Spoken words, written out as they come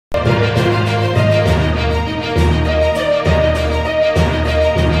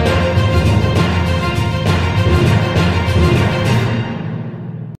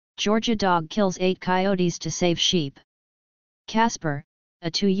Georgia dog kills 8 coyotes to save sheep. Casper, a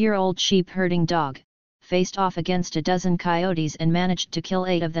 2-year-old sheep herding dog, faced off against a dozen coyotes and managed to kill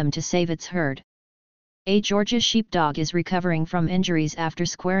 8 of them to save its herd. A Georgia sheepdog is recovering from injuries after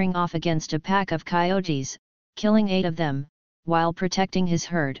squaring off against a pack of coyotes, killing 8 of them, while protecting his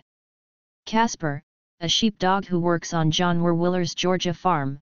herd. Casper, a sheepdog who works on John Werwiller's Georgia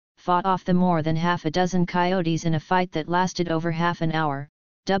farm, fought off the more than half a dozen coyotes in a fight that lasted over half an hour,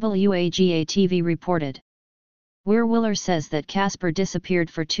 WAGA-TV reported. Werwiller says that Casper disappeared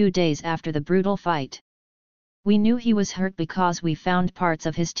for 2 days after the brutal fight. "We knew he was hurt because we found parts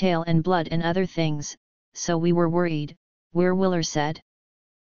of his tail and blood and other things, so we were worried," Werwiller said.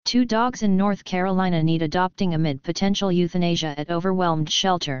 2 dogs in North Carolina need adopting amid potential euthanasia at overwhelmed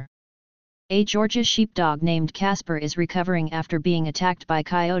shelter. A Georgia sheepdog named Casper is recovering after being attacked by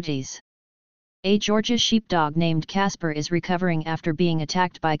coyotes. A Georgia sheepdog named Casper is recovering after being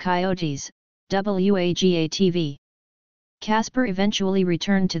attacked by coyotes, WAGA-TV. Casper eventually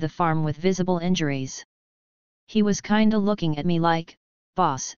returned to the farm with visible injuries. "He was kinda looking at me like,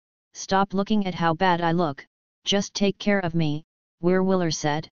 'Boss, stop looking at how bad I look, just take care of me,'" Werwiller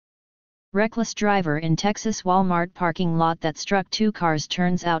said. Reckless driver in Texas Walmart parking lot that struck 2 cars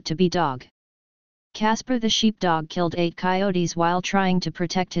turns out to be dog. Casper the sheepdog killed 8 coyotes while trying to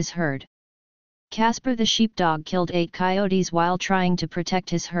protect his herd. Casper the sheepdog killed 8 coyotes while trying to protect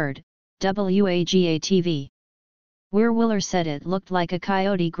his herd, WAGA-TV. Werwiller said it looked like a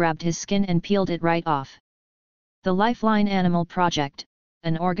coyote grabbed his skin and peeled it right off. The Lifeline Animal Project,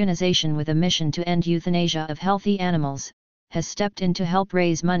 an organization with a mission to end euthanasia of healthy animals, has stepped in to help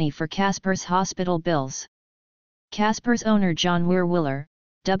raise money for Casper's hospital bills. Casper's owner John Werwiller,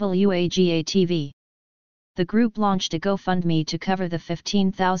 WAGA-TV. The group launched a GoFundMe to cover the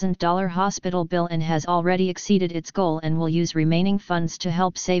 $15,000 hospital bill and has already exceeded its goal and will use remaining funds to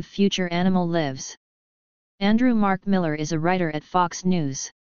help save future animal lives. Andrew Mark Miller is a writer at Fox News.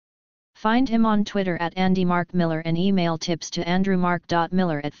 Find him on Twitter at AndyMarkMiller and email tips to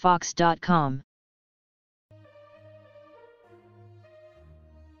andrewmark.miller@fox.com.